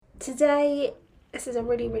Today, this is a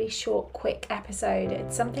really short, quick episode.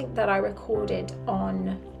 It's something that I recorded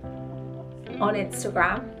on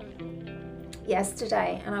Instagram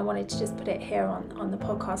yesterday, and I wanted to just put it here on the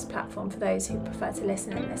podcast platform for those who prefer to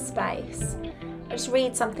listen in this space. I'll just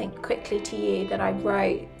read something quickly to you that I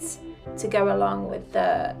wrote to go along with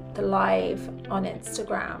the live on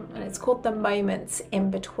Instagram, and it's called The Moments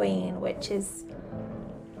in Between, which is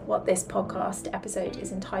what this podcast episode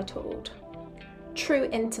is entitled. True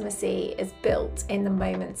intimacy is built in the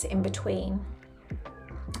moments in between.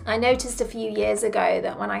 I noticed a few years ago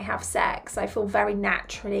that when I have sex, I feel very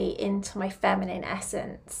naturally into my feminine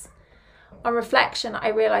essence. On reflection, I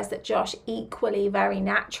realised that Josh equally very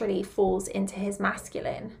naturally falls into his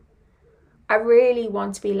masculine. I really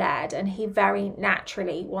want to be led, and he very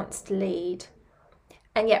naturally wants to lead.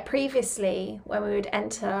 And yet previously, when we would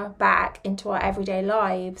enter back into our everyday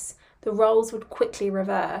lives, the roles would quickly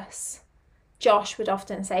reverse. Josh would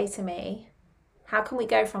often say to me, "How can we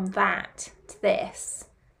go from that to this?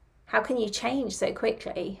 How can you change so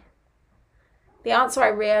quickly?" The answer I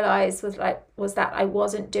realised was that I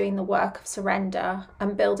wasn't doing the work of surrender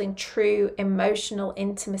and building true emotional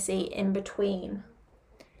intimacy in between.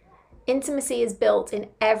 Intimacy is built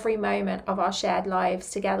in every moment of our shared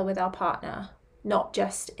lives together with our partner, not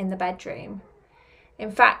just in the bedroom. In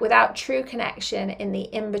fact, without true connection in the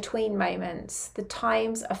in-between moments, the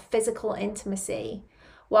times of physical intimacy,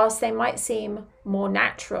 whilst they might seem more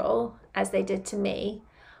natural, as they did to me,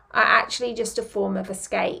 are actually just a form of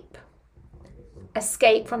escape.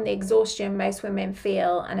 Escape from the exhaustion most women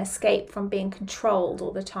feel, and escape from being controlled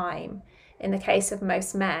all the time, in the case of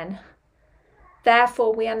most men.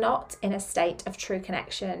 Therefore, we are not in a state of true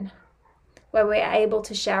connection, where we are able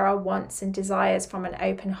to share our wants and desires from an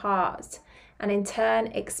open heart, and in turn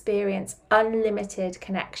experience unlimited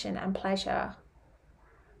connection and pleasure.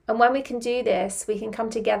 And when we can do this, we can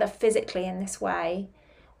come together physically in this way.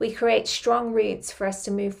 We create strong roots for us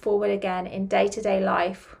to move forward again in day-to-day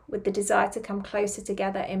life with the desire to come closer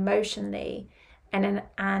together emotionally and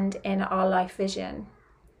in our life vision.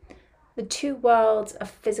 The two worlds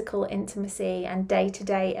of physical intimacy and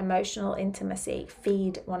day-to-day emotional intimacy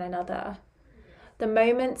feed one another. The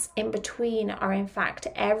moments in between are in fact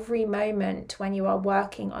every moment when you are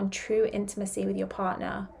working on true intimacy with your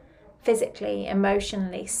partner, physically,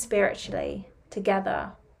 emotionally, spiritually,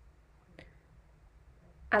 together.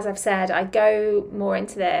 As I've said, I go more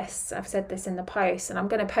into this. I've said this in the post, and I'm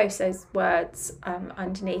going to post those words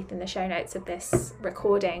underneath in the show notes of this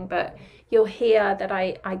recording, but you'll hear that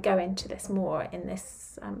I go into this more in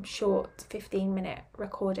this short 15-minute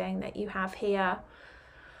recording that you have here.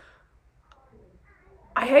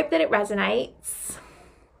 I hope that it resonates.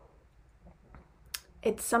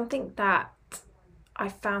 It's something that I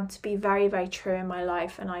found to be very true in my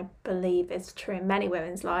life, and I believe is true in many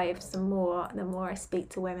women's lives. The more I speak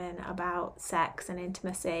to women about sex and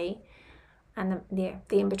intimacy and the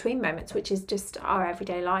in-between moments, which is just our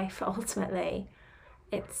everyday life ultimately,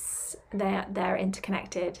 they're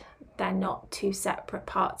interconnected. They're not two separate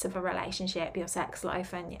parts of a relationship, your sex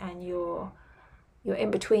life and your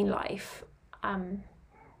in-between life.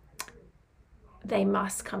 They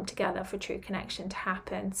must come together for true connection to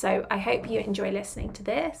happen. So I hope you enjoy listening to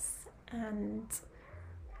this, and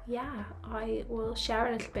yeah, I will share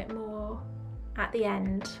a little bit more at the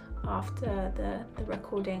end after the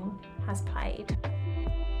recording has played.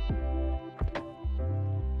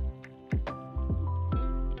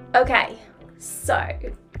 Okay, so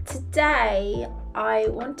today I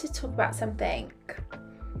want to talk about something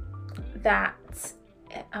that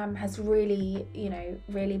has really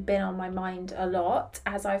been on my mind a lot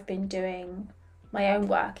as I've been doing my own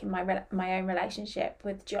work in my own relationship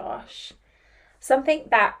with Josh. Something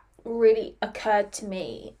that really occurred to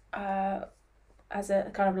me as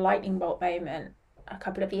a kind of lightning bolt moment a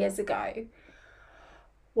couple of years ago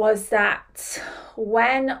was that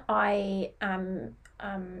when I am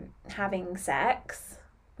having sex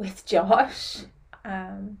with Josh,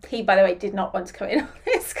 he, by the way, did not want to come in on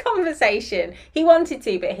this conversation. He wanted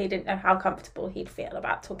to, but he didn't know how comfortable he'd feel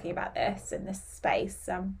about talking about this in this space,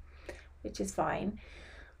 which is fine.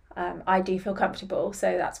 I do feel comfortable,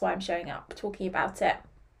 so that's why I'm showing up talking about it.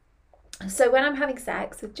 So when I'm having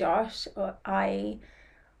sex with Josh, I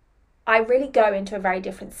really go into a very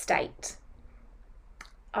different state.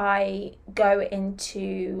 I go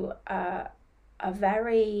into a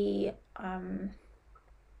very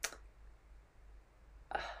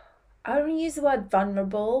I don't use the word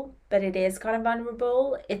vulnerable, but it is kind of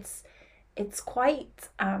vulnerable. It's quite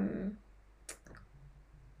a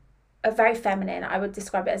very feminine. I would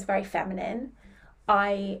describe it as very feminine.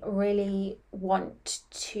 I really want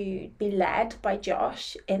to be led by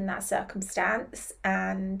Josh in that circumstance,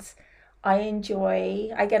 and I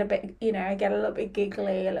get a bit, I get a little bit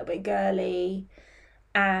giggly, a little bit girly,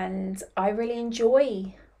 and I really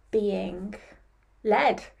enjoy being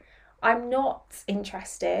led. I'm not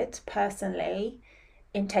interested personally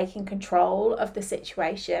in taking control of the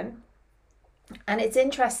situation. And it's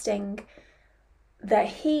interesting that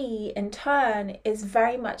he, in turn, is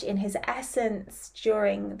very much in his essence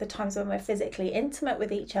during the times when we're physically intimate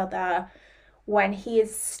with each other, when he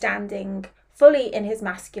is standing fully in his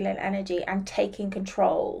masculine energy and taking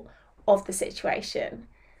control of the situation.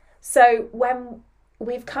 So when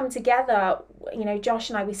we've come together,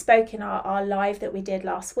 Josh and I, we spoke in our live that we did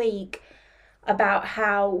last week about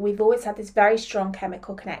how we've always had this very strong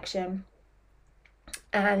chemical connection.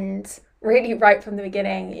 And really right from the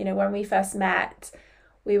beginning, when we first met,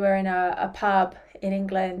 we were in a pub in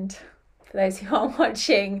England. For those who aren't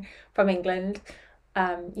watching from England,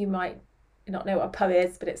 you might not know what a pub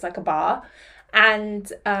is, but it's like a bar.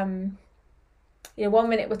 And 1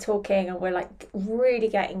 minute we're talking and we're like really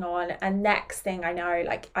getting on, and next thing I know,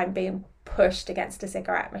 like I'm being pushed against a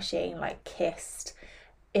cigarette machine, like kissed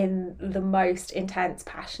in the most intense,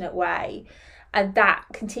 passionate way. And that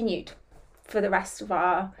continued for the rest of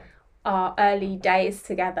our early days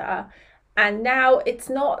together. And now it's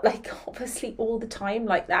not like obviously all the time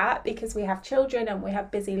like that, because we have children and we have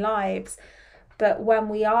busy lives. But when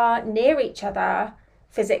we are near each other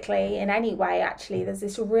physically in any way, actually, there's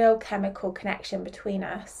this real chemical connection between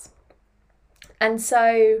us. And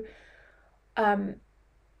so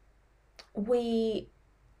we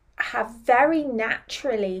have very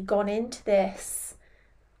naturally gone into this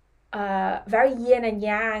very yin and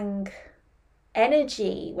yang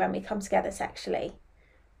energy when we come together sexually,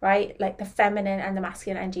 right? Like the feminine and the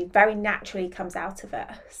masculine energy very naturally comes out of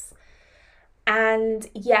us. And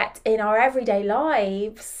yet in our everyday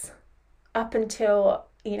lives, up until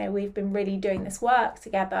we've been really doing this work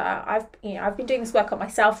together, I've been doing this work on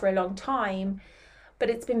myself for a long time, but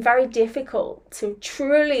it's been very difficult to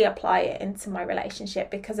truly apply it into my relationship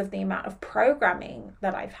because of the amount of programming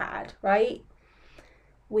that I've had, right?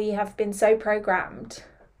 We have been so programmed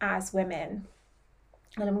as women,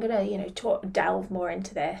 and I'm going to delve more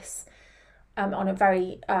into this on a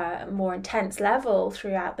very more intense level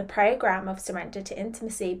throughout the program of Surrender to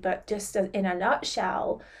Intimacy. But just in a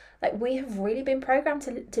nutshell, like we have really been programmed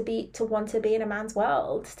to want to be in a man's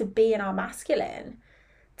world, to be in our masculine,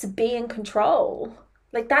 to be in control.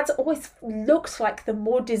 Like that's always looked like the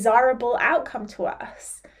more desirable outcome to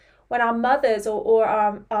us. When our mothers or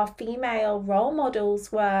our female role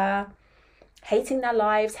models were hating their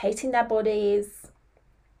lives, hating their bodies,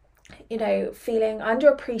 feeling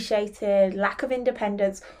underappreciated, lack of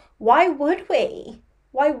independence, why would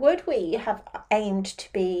we have aimed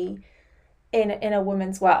to be in a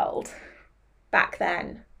woman's world back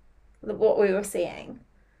then? What we were seeing,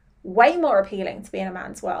 way more appealing to be in a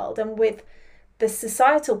man's world. And with the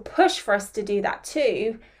societal push for us to do that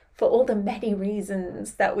too, for all the many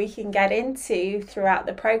reasons that we can get into throughout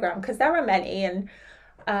the program, because there are many. And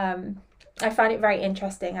I find it very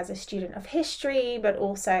interesting as a student of history, but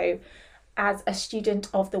also as a student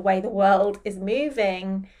of the way the world is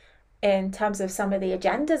moving in terms of some of the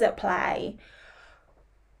agendas at play.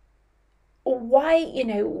 Why,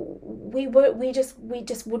 we were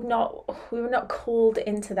not called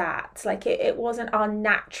into that. Like it wasn't our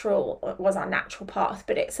natural, it was our natural path,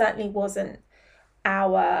 but it certainly wasn't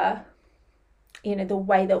our, the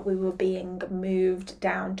way that we were being moved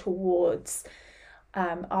down towards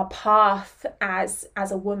our path as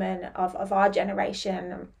a woman of our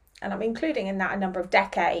generation. And I'm including in that a number of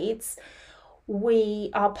decades.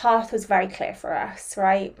 Our path was very clear for us,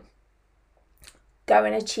 right? Go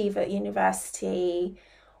and achieve at university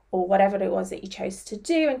or whatever it was that you chose to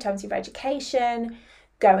do in terms of education.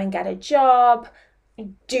 Go and get a job,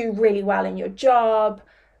 do really well in your job,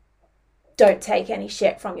 don't take any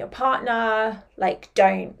shit from your partner, like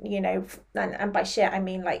don't, and by shit I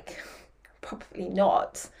mean like probably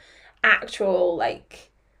not actual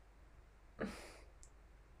like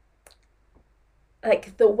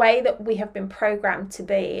the way that we have been programmed to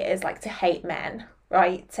be is like to hate men,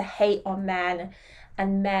 right? To hate on men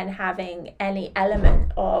and men having any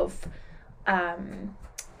element of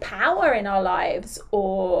power in our lives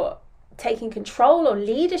or taking control or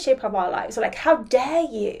leadership of our lives. Or like, how dare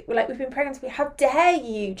you? Like we've been programmed to be, how dare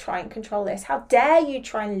you try and control this? How dare you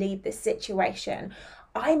try and lead this situation?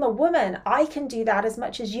 I'm a woman. I can do that as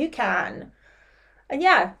much as you can. And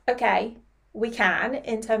yeah, okay. we can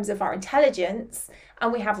in terms of our intelligence,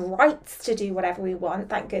 and we have rights to do whatever we want,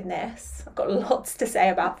 thank goodness. I've got lots to say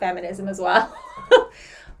about feminism as well.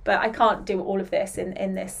 But I can't do all of this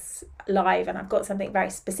in this live, and I've got something very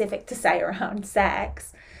specific to say around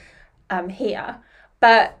sex here.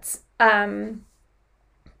 But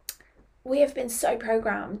we have been so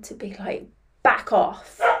programmed to be like, back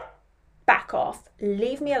off,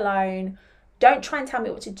 leave me alone, don't try and tell me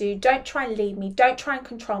what to do, don't try and lead me, don't try and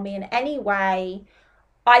control me in any way.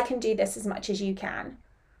 I can do this as much as you can.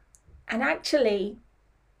 And actually,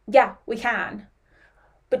 yeah, we can.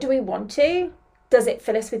 But do we want to? Does it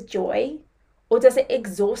fill us with joy, or does it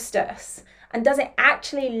exhaust us? And does it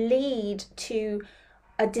actually lead to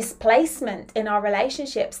a displacement in our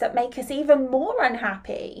relationships that make us even more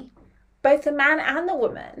unhappy, both the man and the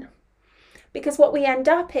woman? Because what we end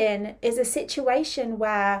up in is a situation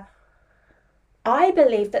where I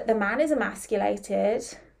believe that the man is emasculated,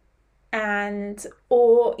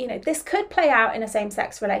 or this could play out in a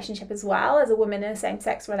same-sex relationship as well, as a woman in a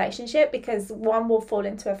same-sex relationship, because one will fall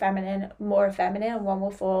into more feminine, and one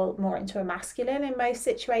will fall more into a masculine in most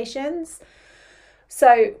situations.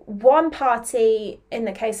 So one party, in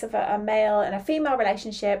the case of a male and a female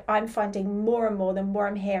relationship, I'm finding more and more, the more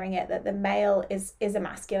I'm hearing it, that the male is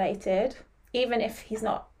emasculated, even if he's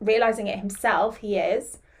not realizing it himself, he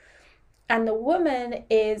is. And the woman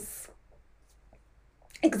is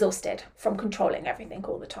exhausted from controlling everything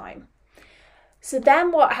all the time. So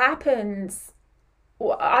then what happens,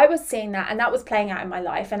 I was seeing that, and that was playing out in my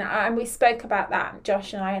life, and we spoke about that,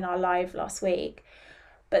 Josh and I, in our live last week.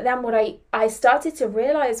 But then what I started to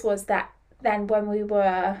realize was that then when we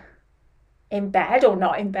were in bed, or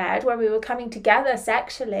not in bed, when we were coming together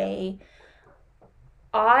sexually,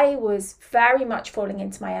 I was very much falling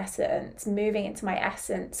into my essence, moving into my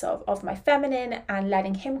essence of my feminine, and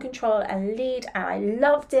letting him control and lead. And I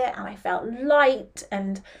loved it, and I felt light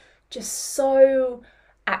and just so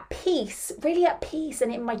at peace, really at peace,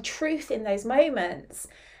 and in my truth in those moments.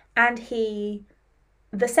 And he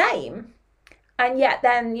the same. And yet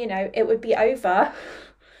then, it would be over.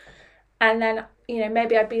 And then,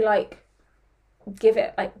 maybe I'd be like, give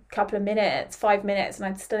it like a couple of minutes, 5 minutes, and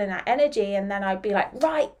I'm still in that energy, and then I'd be like,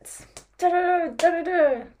 right,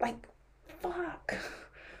 like, fuck,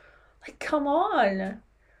 like, come on,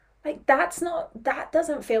 like, that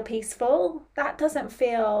doesn't feel peaceful, that doesn't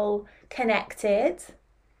feel connected.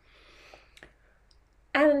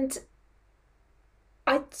 And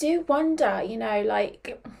I do wonder,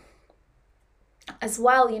 like, as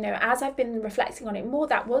well, as I've been reflecting on it more,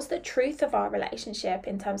 that was the truth of our relationship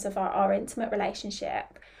in terms of our intimate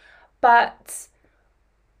relationship. But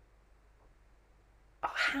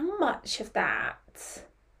how much of that,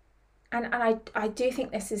 and I do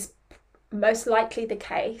think this is most likely the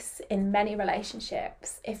case in many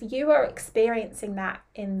relationships, if you are experiencing that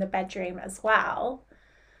in the bedroom as well,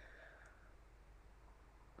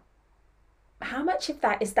 how much of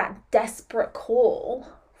that is that desperate call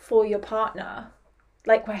for your partner,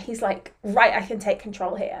 like where he's like, right, I can take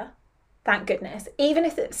control here, thank goodness, even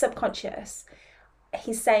if it's subconscious,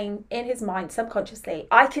 he's saying in his mind subconsciously,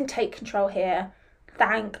 I can take control here,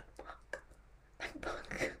 thank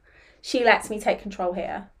fuck, she lets me take control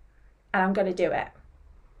here, and I'm going to do it.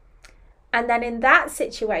 And then in that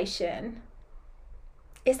situation,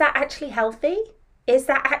 is that actually healthy? Is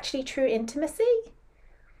that actually true intimacy?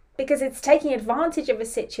 Because it's taking advantage of a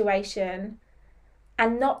situation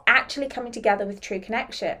and not actually coming together with true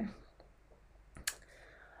connection.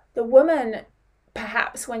 The woman,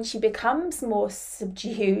 perhaps when she becomes more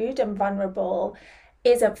subdued and vulnerable,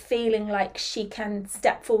 isn't feeling like she can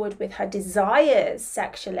step forward with her desires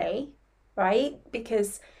sexually, right?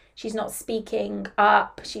 Because she's not speaking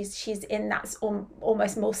up. She's in that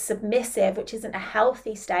almost more submissive, which isn't a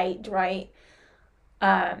healthy state, right?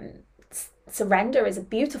 Surrender is a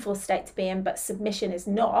beautiful state to be in, but submission is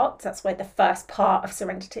not. That's why the first part of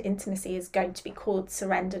surrender to intimacy is going to be called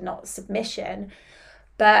surrender, not submission.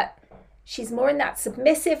 But she's more in that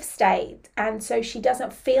submissive state, and so she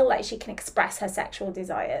doesn't feel like she can express her sexual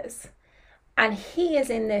desires. And he is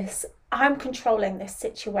in this, I'm controlling this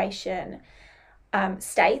situation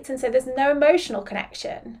state, and so there's no emotional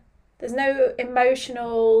connection. There's no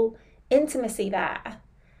emotional intimacy there.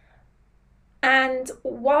 And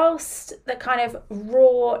whilst the kind of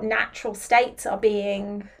raw, natural states are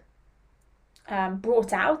being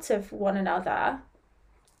brought out of one another,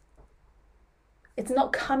 it's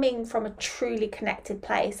not coming from a truly connected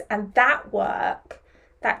place. And that work,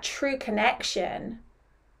 that true connection,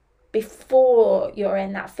 before you're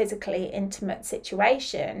in that physically intimate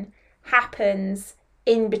situation, happens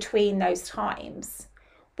in between those times,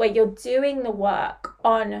 where you're doing the work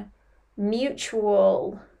on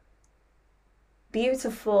mutual,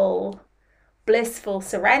 beautiful, blissful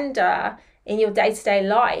surrender in your day-to-day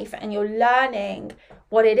life, and you're learning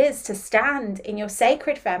what it is to stand in your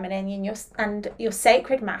sacred feminine and your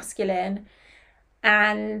sacred masculine,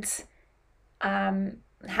 and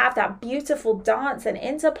have that beautiful dance and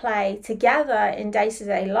interplay together in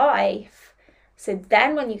day-to-day life. So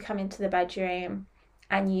then when you come into the bedroom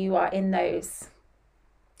and you are in those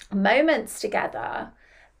moments together,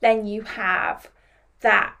 then you have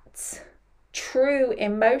that true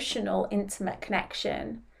emotional intimate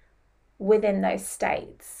connection within those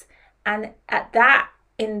states. And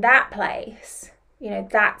in that place,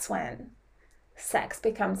 that's when sex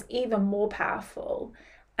becomes even more powerful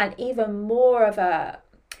and even more of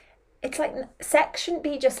it's like sex shouldn't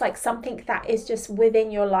be just like something that is just within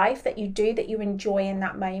your life that you do, that you enjoy in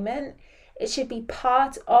that moment. It should be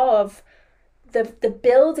part of the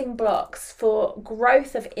building blocks for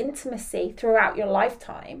growth of intimacy throughout your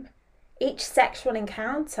lifetime. Each sexual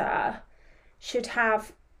encounter should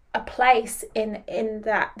have a place in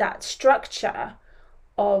that structure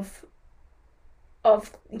of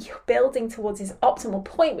building towards this optimal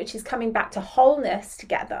point, which is coming back to wholeness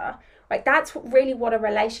together. Right? That's really what a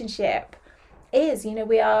relationship is.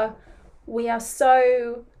 We are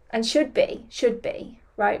so, and should be,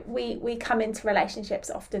 right? We come into relationships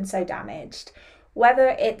often so damaged, whether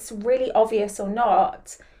it's really obvious or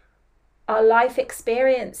not. Our life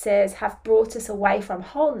experiences have brought us away from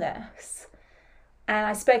wholeness. And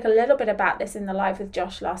I spoke a little bit about this in the live with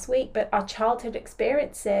Josh last week, but our childhood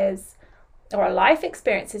experiences or our life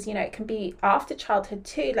experiences, it can be after childhood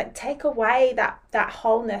too, like take away that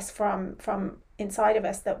wholeness from inside of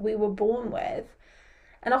us that we were born with.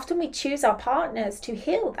 And often we choose our partners to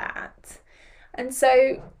heal that. And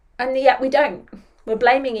yet we don't. We're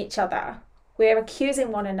blaming each other. We're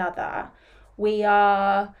accusing one another. We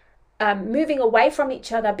are moving away from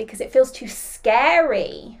each other because it feels too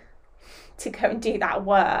scary to go and do that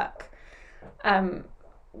work.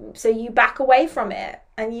 So you back away from it,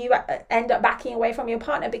 and you end up backing away from your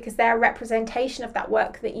partner because they're a representation of that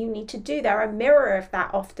work that you need to do. They're a mirror of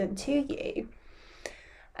that often to you.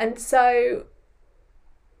 And so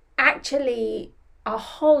actually our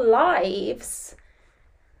whole lives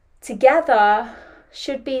together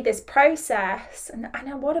should be this process. And I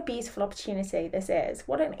know what a beautiful opportunity this is.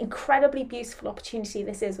 What an incredibly beautiful opportunity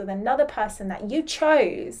this is with another person that you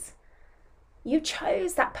chose. You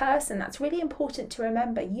chose that person. That's really important to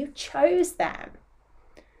remember. You chose them.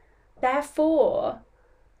 Therefore,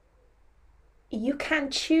 you can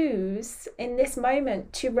choose in this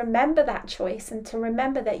moment to remember that choice, and to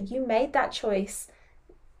remember that you made that choice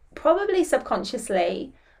probably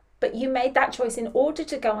subconsciously, but you made that choice in order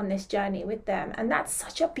to go on this journey with them. And that's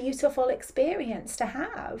such a beautiful experience to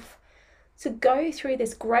have, to go through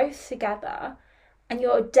this growth together. And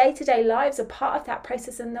your day-to-day lives are part of that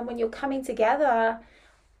process. And then when you're coming together,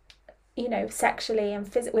 sexually and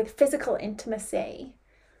with physical intimacy,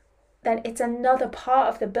 then it's another part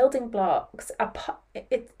of the building blocks.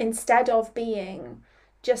 Instead of being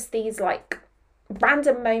just these like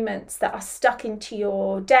random moments that are stuck into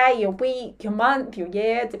your day, your week, your month, your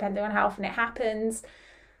year, depending on how often it happens,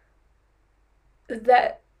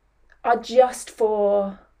 that are just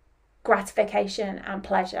for gratification and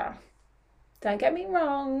pleasure. Don't get me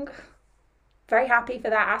wrong, very happy for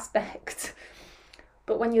that aspect.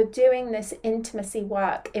 But when you're doing this intimacy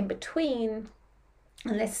work in between,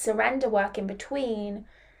 and this surrender work in between,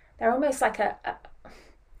 they're almost like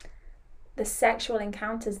the sexual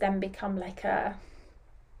encounters then become like a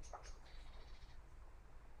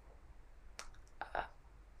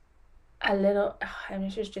little, let me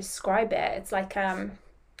just describe it. It's like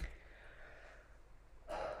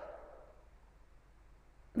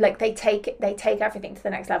they take everything to the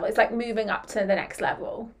next level. It's like moving up to the next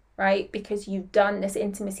level, right? Because you've done this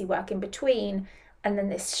intimacy work in between, and then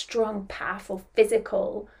this strong, powerful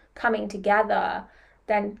physical coming together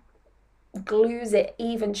then glues it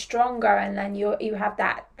even stronger, and then you have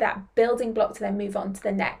that building block to then move on to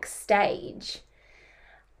the next stage.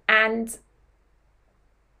 And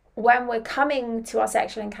when we're coming to our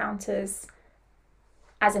sexual encounters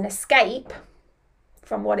as an escape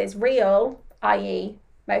from what is real, i.e.,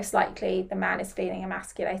 most likely the man is feeling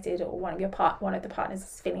emasculated, or one of the partners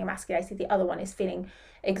is feeling emasculated, the other one is feeling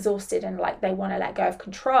exhausted and like they want to let go of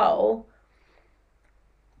control,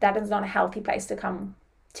 that is not a healthy place to come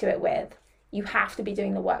to it with. You have to be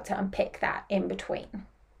doing the work to unpick that in between.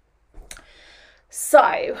 So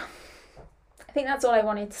I think that's all I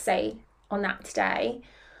wanted to say on that today.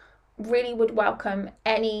 Really would welcome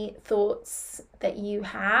any thoughts that you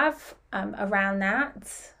have around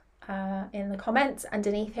that. in the comments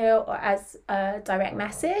underneath here or as a direct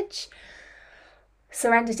message.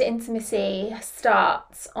 Surrender to Intimacy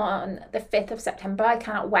starts on the 5th of September. I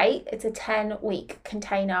cannot wait. It's a 10-week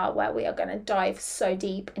container where we are going to dive so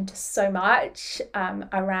deep into so much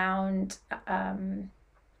around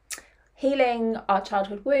healing our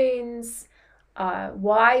childhood wounds,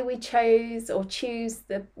 why we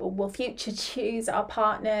will future choose our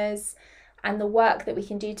partners, and the work that we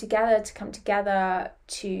can do together to come together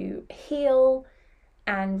to heal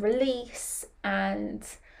and release and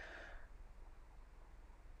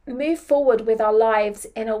move forward with our lives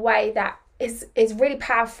in a way that is really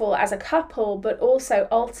powerful as a couple, but also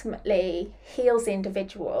ultimately heals the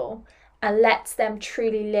individual and lets them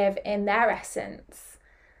truly live in their essence,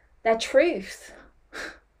 their truth.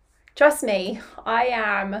 Trust me, I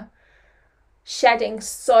am shedding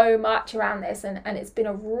so much around this, and it's been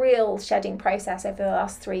a real shedding process over the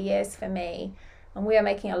last 3 years for me. And we are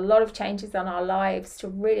making a lot of changes on our lives to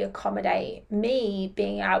really accommodate me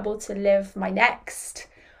being able to live my next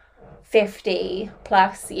 50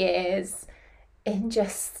 plus years in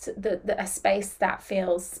just a space that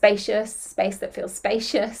feels spacious,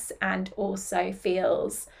 and also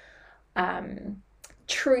feels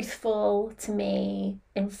truthful to me,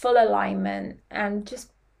 in full alignment, and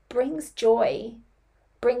just brings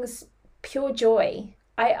pure joy.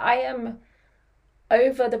 I am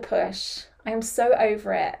over the push. I am so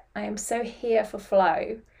over it. I am so here for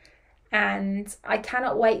flow, and I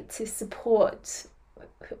cannot wait to support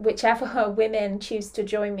whichever women choose to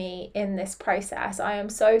join me in this process. I am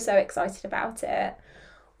so excited about it.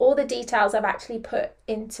 All the details I've actually put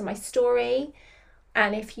into my story,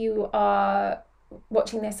 and if you are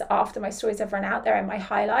watching this after my stories have run out, they're in my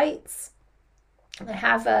highlights. I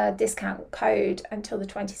have a discount code until the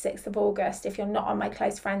 26th of August. If you're not on my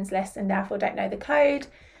close friends list and therefore don't know the code,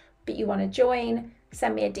 but you want to join,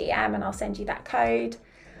 send me a DM and I'll send you that code.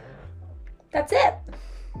 That's it.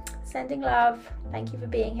 Sending love. Thank you for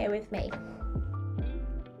being here with me.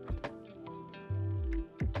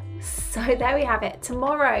 So there we have it.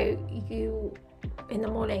 Tomorrow, in the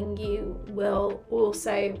morning, you will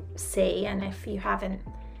also see, and if you haven't,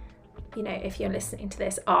 if you're listening to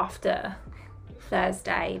this after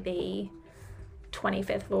Thursday, the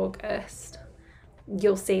 25th of August,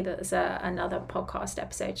 you'll see that there's another podcast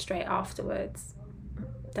episode straight afterwards.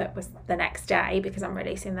 That was the next day, because I'm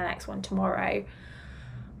releasing the next one tomorrow.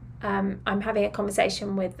 I'm having a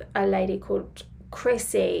conversation with a lady called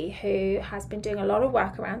Chrissy, who has been doing a lot of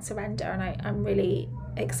work around surrender, and I'm really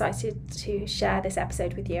excited to share this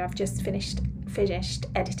episode with you. I've just finished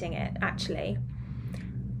editing it, actually.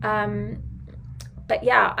 But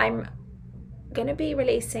yeah, I'm going to be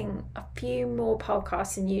releasing a few more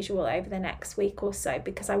podcasts than usual over the next week or so,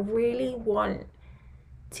 because I really want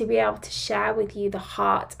to be able to share with you the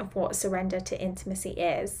heart of what surrender to intimacy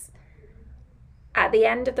is. At the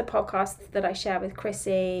end of the podcast that I share with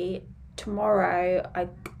Chrissy tomorrow,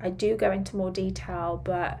 I do go into more detail,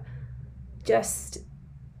 but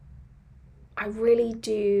I really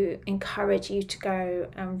do encourage you to go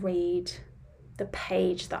and read the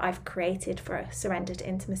page that I've created for Surrender to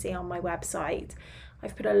Intimacy on my website.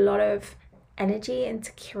 I've put a lot of energy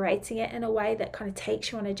into curating it in a way that kind of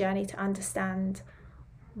takes you on a journey to understand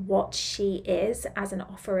what she is as an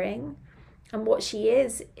offering. And what she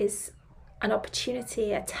is an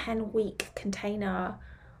opportunity, a 10-week container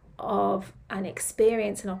of an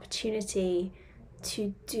experience, an opportunity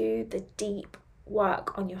to do the deep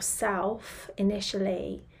work on yourself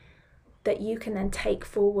initially, that you can then take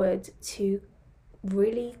forward to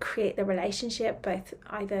really create the relationship, both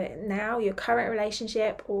either now, your current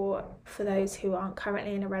relationship, or for those who aren't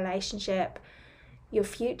currently in a relationship, your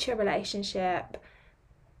future relationship,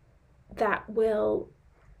 that will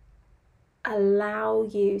allow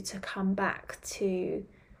you to come back to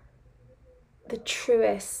the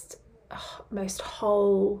truest, most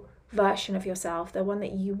whole version of yourself, the one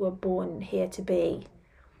that you were born here to be.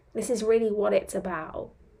 This is really what it's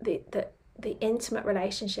about. The intimate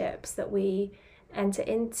relationships that we enter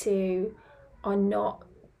into are not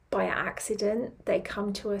by accident. They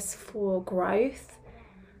come to us for growth.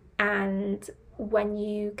 And when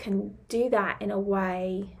you can do that in a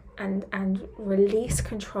way and release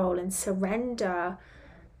control and surrender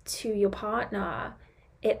to your partner,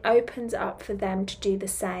 it opens up for them to do the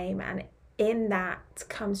same, and in that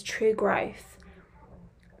comes true growth.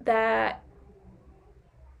 There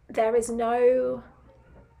is no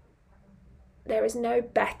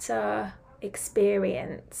better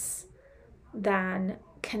experience than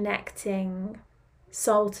connecting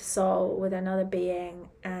soul to soul with another being,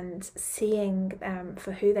 and seeing them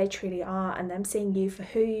for who they truly are, and them seeing you for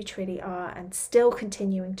who you truly are, and still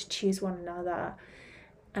continuing to choose one another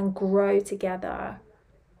and grow together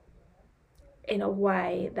in a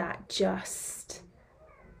way that just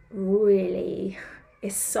really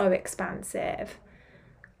is so expansive,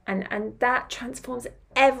 and that transforms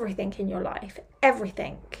everything in your life.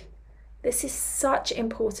 Everything. This is such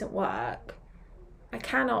important work. I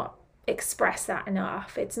cannot express that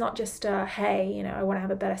enough. It's not just a, hey, you know, I want to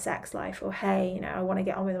have a better sex life, or hey, you know, I want to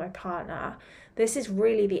get on with my partner. This is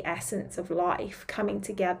really the essence of life, coming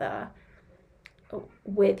together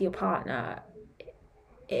with your partner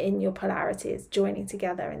in your polarities, joining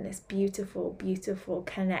together in this beautiful, beautiful,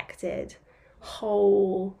 connected,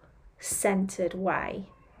 whole, centered way.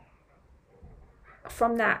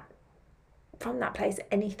 From that place,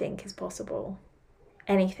 anything is possible.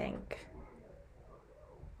 Anything.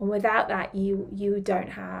 And without that, you don't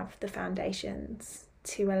have the foundations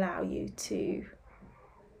to allow you to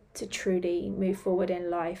truly move forward in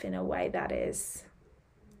life in a way that is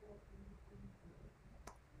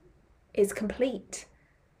complete.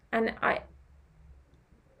 And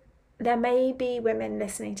there may be women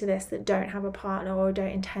listening to this that don't have a partner or don't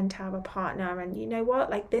intend to have a partner, and you know what,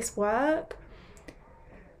 like, this work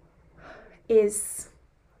it's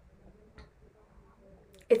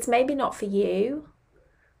maybe not for you,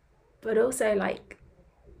 but also, like,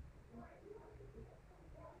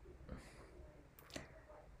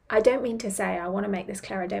 I don't mean to say, I want to make this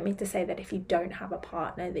clear, I don't mean to say that if you don't have a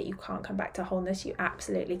partner that you can't come back to wholeness. You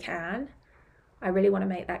absolutely can. I really want to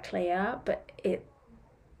make that clear, but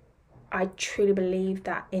I truly believe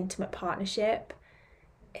that intimate partnership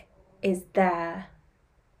is there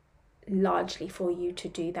largely for you to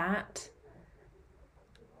do that.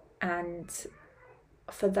 And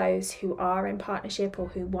for those who are in partnership or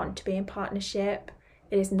who want to be in partnership,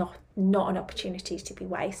 it is not an opportunity to be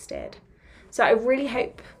wasted. So I really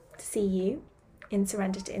hope to see you in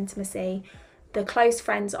Surrender to Intimacy. The Close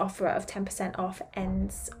Friends offer of 10% off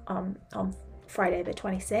ends on Friday the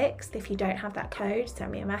 26th. If you don't have that code,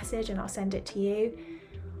 send me a message and I'll send it to you.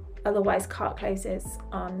 Otherwise, cart closes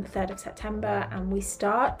on the 3rd of September, and we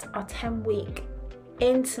start our 10-week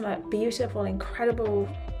intimate, beautiful, incredible,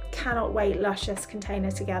 cannot wait, luscious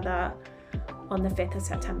container together on the 5th of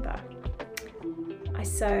September. I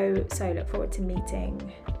so look forward to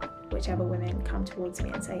meeting whichever women come towards me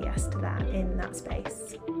and say yes to that in that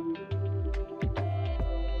space.